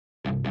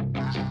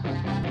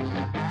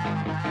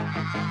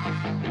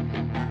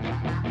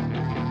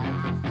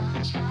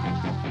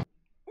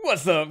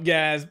What's up,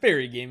 guys?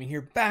 Barry Gaming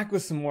here, back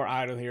with some more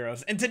Idle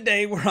Heroes, and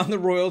today we're on the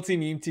Royalty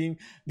Meme Team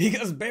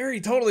because Barry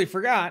totally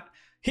forgot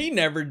he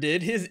never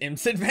did his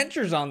Imps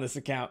Adventures on this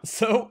account,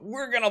 so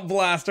we're gonna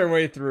blast our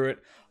way through it.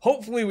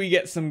 Hopefully we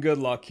get some good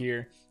luck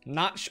here.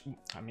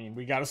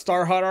 We got a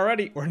Star Hut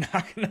already. We're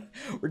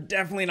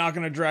definitely not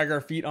gonna drag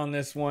our feet on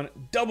this one.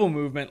 Double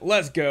movement,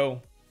 let's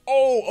go.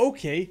 Oh,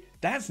 okay,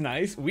 that's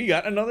nice. We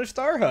got another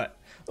Star Hut.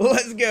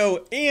 Let's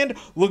go. And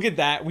look at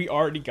that. We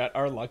already got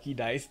our lucky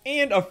dice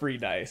and a free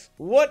dice.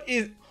 What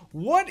is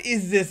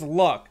this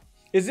luck?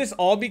 Is this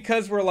all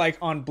because we're like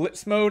on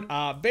blitz mode?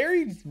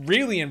 Barry's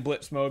really in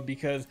blitz mode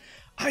because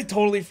I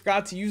totally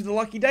forgot to use the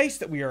lucky dice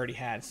that we already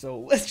had. So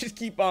let's just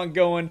keep on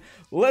going.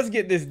 Let's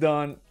get this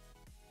done.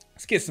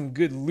 Let's get some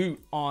good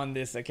loot on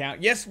this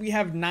account. Yes, we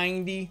have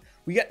 90.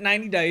 We got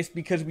 90 dice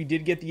because we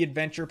did get the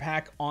adventure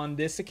pack on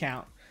this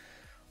account.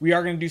 We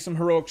are going to do some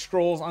heroic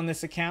scrolls on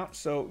this account.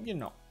 So, you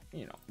know,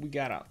 we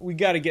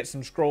gotta get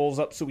some scrolls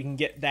up so we can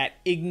get that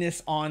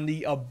Ignis on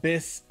the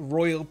Abyss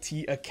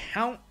royalty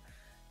account.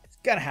 It's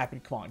gotta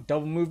happen. Come on,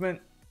 double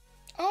movement.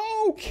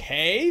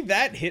 Okay,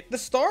 that hit the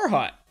Star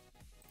Hut.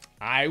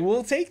 I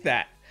will take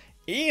that.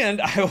 And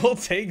I will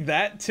take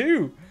that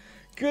too.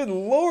 Good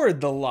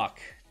Lord, the luck.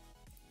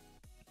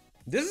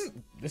 This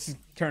is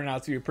turning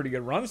out to be a pretty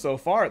good run so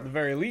far at the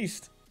very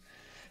least.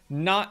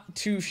 Not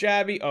too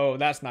shabby. Oh,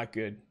 that's not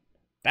good.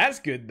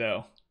 That's good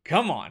though.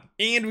 Come on.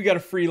 And we got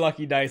a free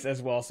lucky dice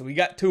as well. So we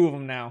got two of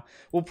them now.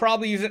 We'll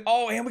probably use it.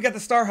 Oh, and we got the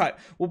Star Hut.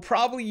 We'll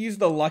probably use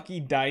the lucky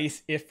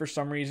dice if for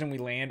some reason we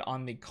land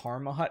on the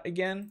Karma Hut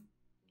again.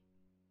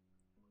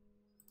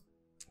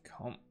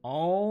 Come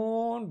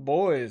on,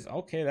 boys.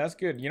 Okay, that's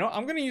good. You know,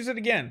 I'm going to use it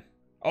again.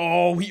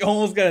 Oh, we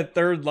almost got a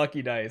third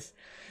lucky dice.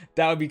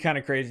 That would be kind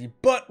of crazy.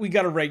 But we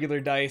got a regular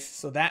dice,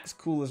 so that's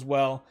cool as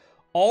well.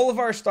 All of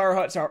our Star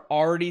Huts are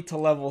already to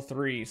level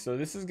 3, so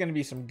this is going to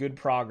be some good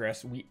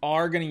progress. We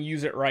are going to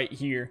use it right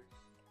here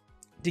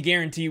to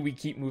guarantee we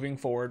keep moving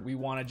forward. We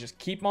want to just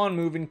keep on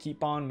moving,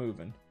 keep on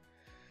moving.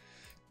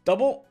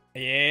 Double.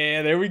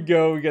 Yeah, there we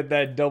go. We got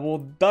that double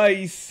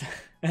dice.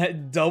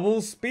 That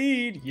double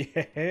speed.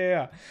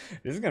 Yeah,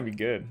 this is going to be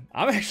good.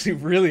 I'm actually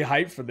really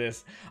hyped for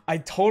this. I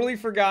totally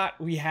forgot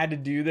we had to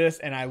do this,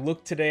 and I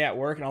looked today at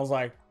work, and I was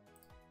like,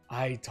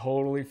 I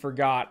totally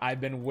forgot.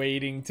 I've been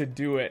waiting to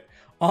do it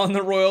on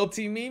the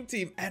Royalty Meme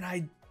Team, and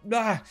I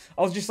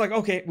was just like,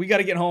 okay, we got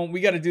to get home.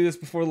 We got to do this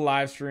before the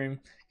live stream,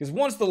 because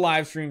once the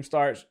live stream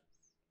starts,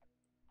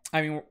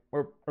 I mean,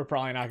 we're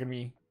probably not going to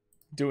be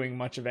doing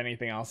much of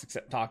anything else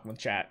except talking with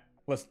chat.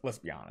 Let's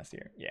be honest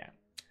here. Yeah.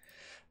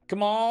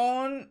 Come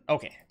on.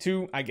 Okay,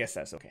 2. I guess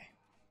that's okay.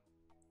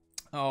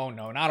 Oh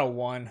no, not a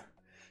 1.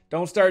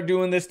 Don't start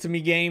doing this to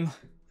me, game.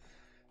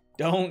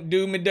 Don't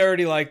do me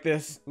dirty like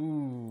this.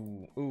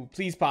 Ooh,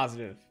 please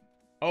positive.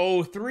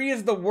 Oh, 3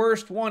 is the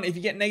worst one. If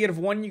you get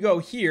 -1, you go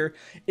here.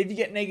 If you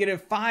get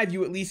 -5,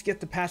 you at least get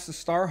to pass the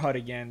Star Hut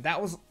again.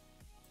 That was...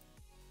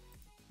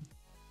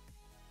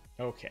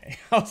 Okay.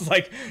 I was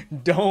like,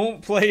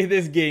 don't play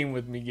this game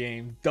with me,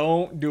 game.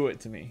 Don't do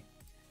it to me.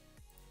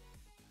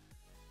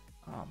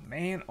 Oh,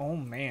 man. Oh,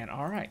 man.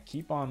 All right.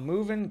 Keep on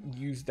moving.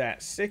 Use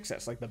that 6.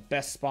 That's like the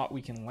best spot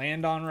we can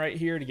land on right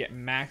here to get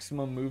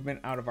maximum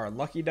movement out of our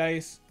lucky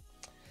dice.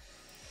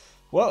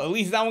 Well, at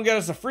least that one got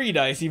us a free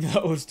dice, even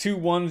though it was 2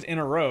 1s in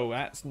a row.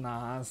 That's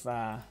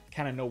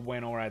kind of no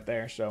bueno right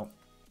there. So,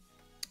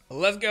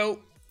 let's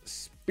go.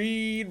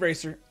 Speed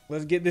Racer.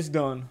 Let's get this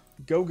done.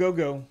 Go, go,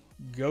 go.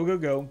 Go, go,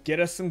 go. Get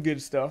us some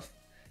good stuff.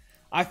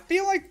 I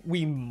feel like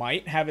we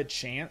might have a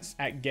chance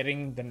at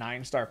getting the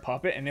 9-star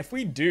puppet. And if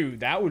we do,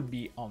 that would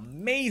be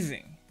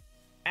amazing.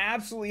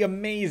 Absolutely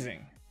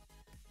amazing.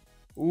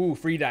 Ooh,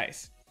 free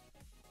dice.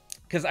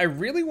 Because I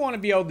really want to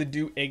be able to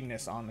do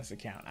Ignis on this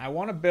account. I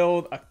want to be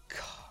able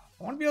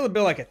to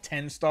build like a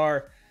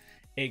 10-star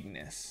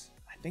Ignis.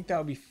 I think that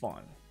would be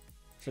fun.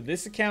 For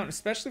this account,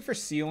 especially for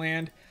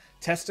Sealand,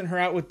 testing her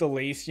out with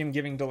Delacium,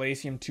 giving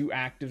Delacium 2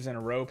 actives in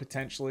a row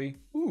potentially.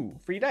 Ooh,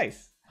 free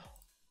dice.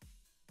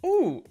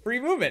 Ooh, free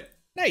movement.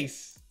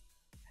 Nice.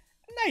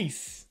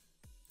 Nice.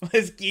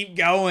 Let's keep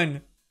going.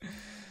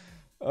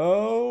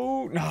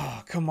 Oh, no,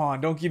 come on.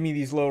 Don't give me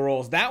these low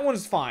rolls. That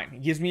one's fine.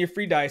 It gives me a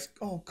free dice.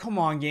 Oh, come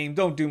on, game.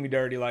 Don't do me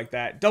dirty like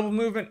that. Double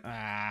movement?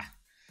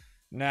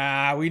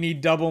 Nah, we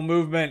need double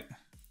movement.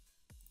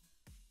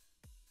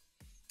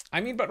 I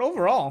mean, but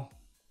overall,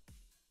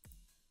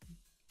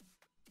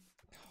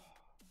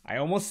 I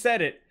almost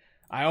said it.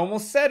 I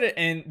almost said it,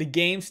 and the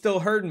game still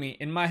heard me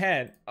in my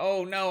head.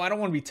 Oh, no, I don't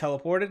want to be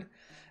teleported.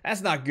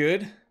 That's not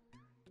good.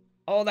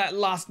 All that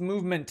lost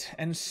movement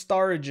and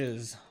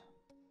storages.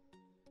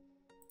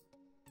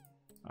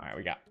 All right,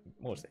 we got,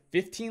 what was it,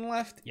 15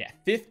 left? Yeah,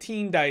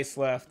 15 dice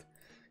left.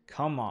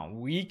 Come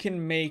on, we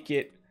can make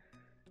it.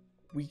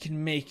 We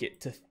can make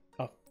it to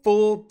a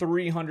full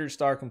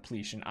 300-star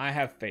completion. I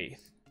have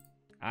faith.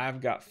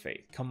 I've got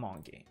faith. Come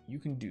on, game. You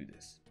can do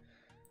this.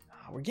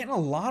 We're getting a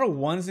lot of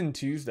 1s and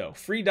 2s, though.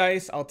 Free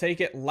dice, I'll take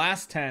it.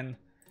 Last 10.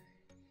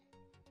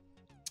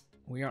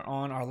 We are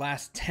on our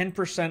last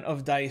 10%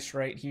 of dice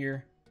right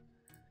here.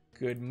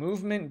 Good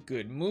movement,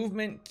 good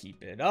movement.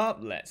 Keep it up.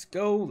 Let's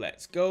go,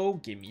 let's go.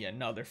 Give me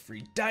another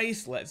free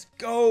dice. Let's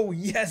go.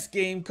 Yes,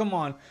 game. Come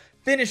on.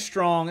 Finish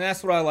strong.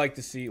 That's what I like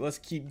to see. Let's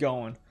keep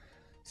going.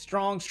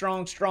 Strong,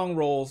 strong, strong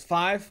rolls.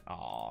 5.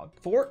 Aw,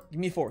 4. Give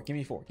me 4. Give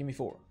me 4. Give me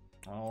 4.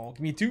 Oh, give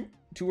me 2.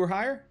 2 or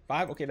higher.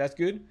 5. Okay, that's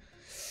good.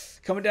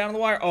 Coming down the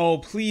wire. Oh,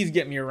 please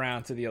get me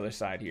around to the other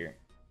side here.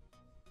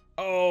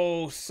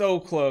 Oh, so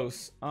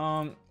close.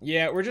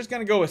 Yeah, we're just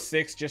gonna go with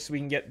 6 just so we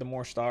can get the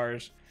more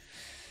stars.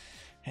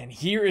 And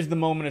here is the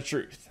moment of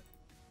truth.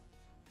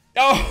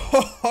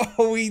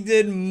 Oh, we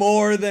did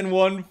more than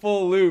one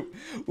full loop.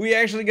 We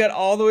actually got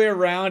all the way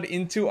around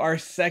into our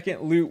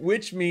second loop,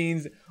 which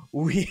means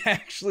we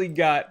actually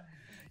got,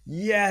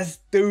 yes,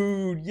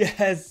 dude,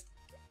 yes,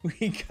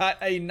 we got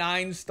a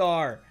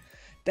 9-star.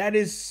 That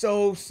is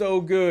so,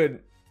 so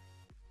good.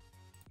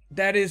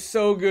 That is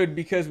so good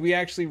because we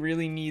actually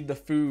really need the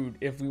food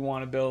if we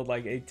want to build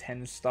like a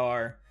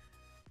 10-star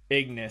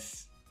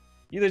Ignis.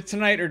 Either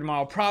tonight or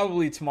tomorrow.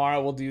 Probably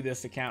tomorrow we'll do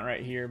this account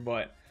right here,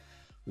 but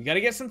we got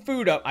to get some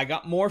food up. I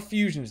got more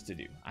fusions to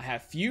do. I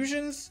have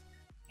fusions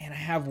and I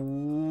have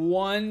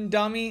 1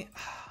 dummy.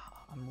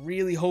 I'm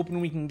really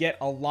hoping we can get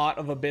a lot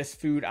of Abyss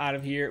food out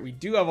of here. We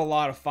do have a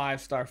lot of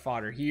 5-star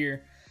fodder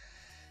here.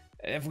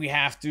 If we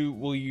have to,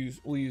 we'll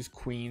use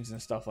queens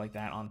and stuff like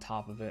that on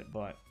top of it,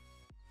 but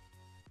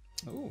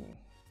ooh,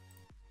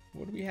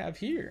 what do we have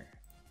here?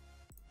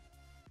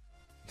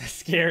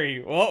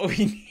 Scary. Well,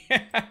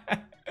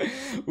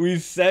 we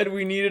said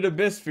we needed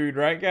Abyss food,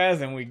 right,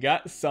 guys? And we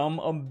got some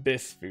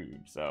Abyss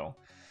food. So,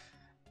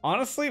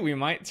 honestly, we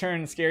might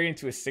turn Scary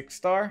into a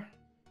 6-star.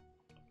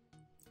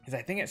 Because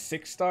I think at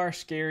 6-star,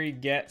 Scary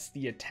gets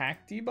the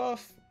attack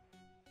debuff.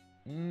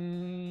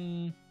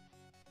 I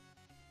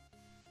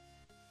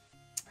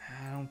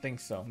don't think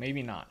so.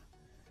 Maybe not.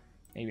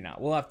 Maybe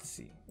not. We'll have to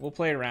see. We'll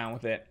play around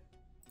with it.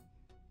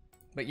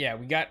 But yeah,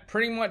 we got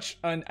pretty much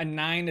a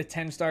 9 to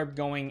 10-star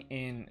going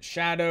in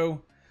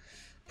Shadow.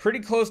 Pretty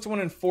close to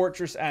one in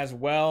Fortress as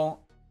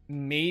well.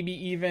 Maybe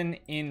even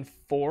in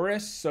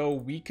Forest. So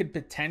we could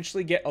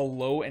potentially get a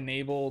low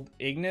enabled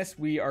Ignis.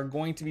 We are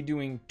going to be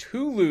doing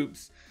 2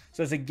 loops.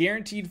 So it's a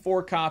guaranteed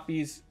 4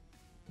 copies.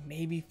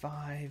 Maybe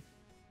 5.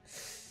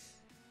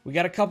 We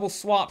got a couple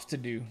swaps to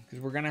do because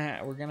we're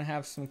gonna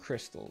have some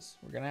crystals.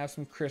 We're gonna have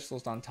some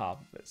crystals on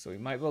top of it. So we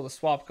might be able to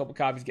swap a couple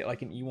copies, get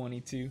like an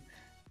E1, E2.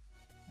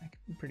 That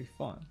could be pretty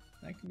fun.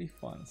 That could be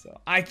fun. So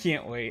I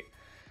can't wait.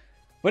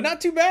 But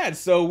not too bad.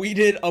 So we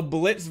did a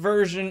Blitz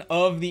version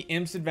of the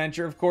Imps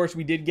Adventure. Of course,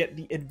 we did get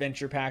the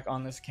Adventure Pack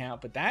on this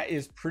account, but that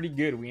is pretty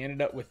good. We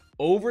ended up with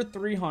over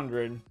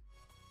 300.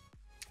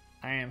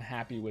 I am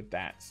happy with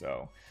that.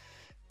 So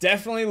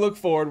definitely look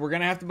forward. We're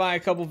going to have to buy a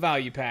couple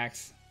value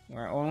packs.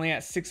 We're only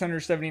at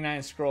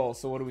 679 scrolls.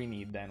 So what do we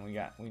need then?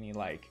 We need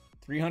like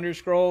 300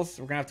 scrolls.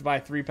 We're going to have to buy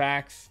 3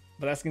 packs,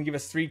 but that's going to give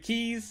us 3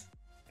 keys.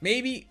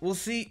 Maybe. We'll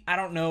see. I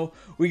don't know.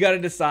 We got to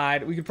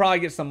decide. We could probably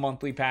get some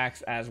monthly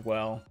packs as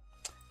well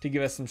to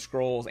give us some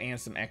scrolls and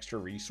some extra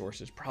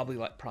resources. Probably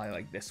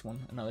like this one.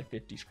 Another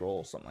 50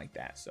 scrolls, something like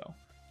that. So,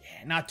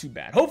 yeah, not too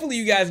bad. Hopefully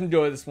you guys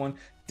enjoy this one.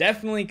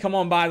 Definitely come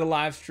on by the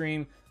live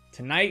stream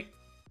tonight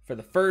for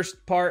the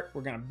first part.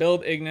 We're going to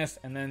build Ignis,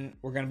 and then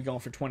we're going to be going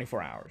for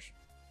 24 hours.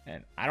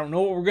 And I don't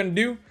know what we're going to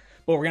do,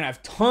 but we're going to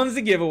have tons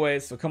of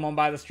giveaways. So come on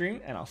by the stream,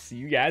 and I'll see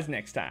you guys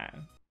next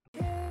time.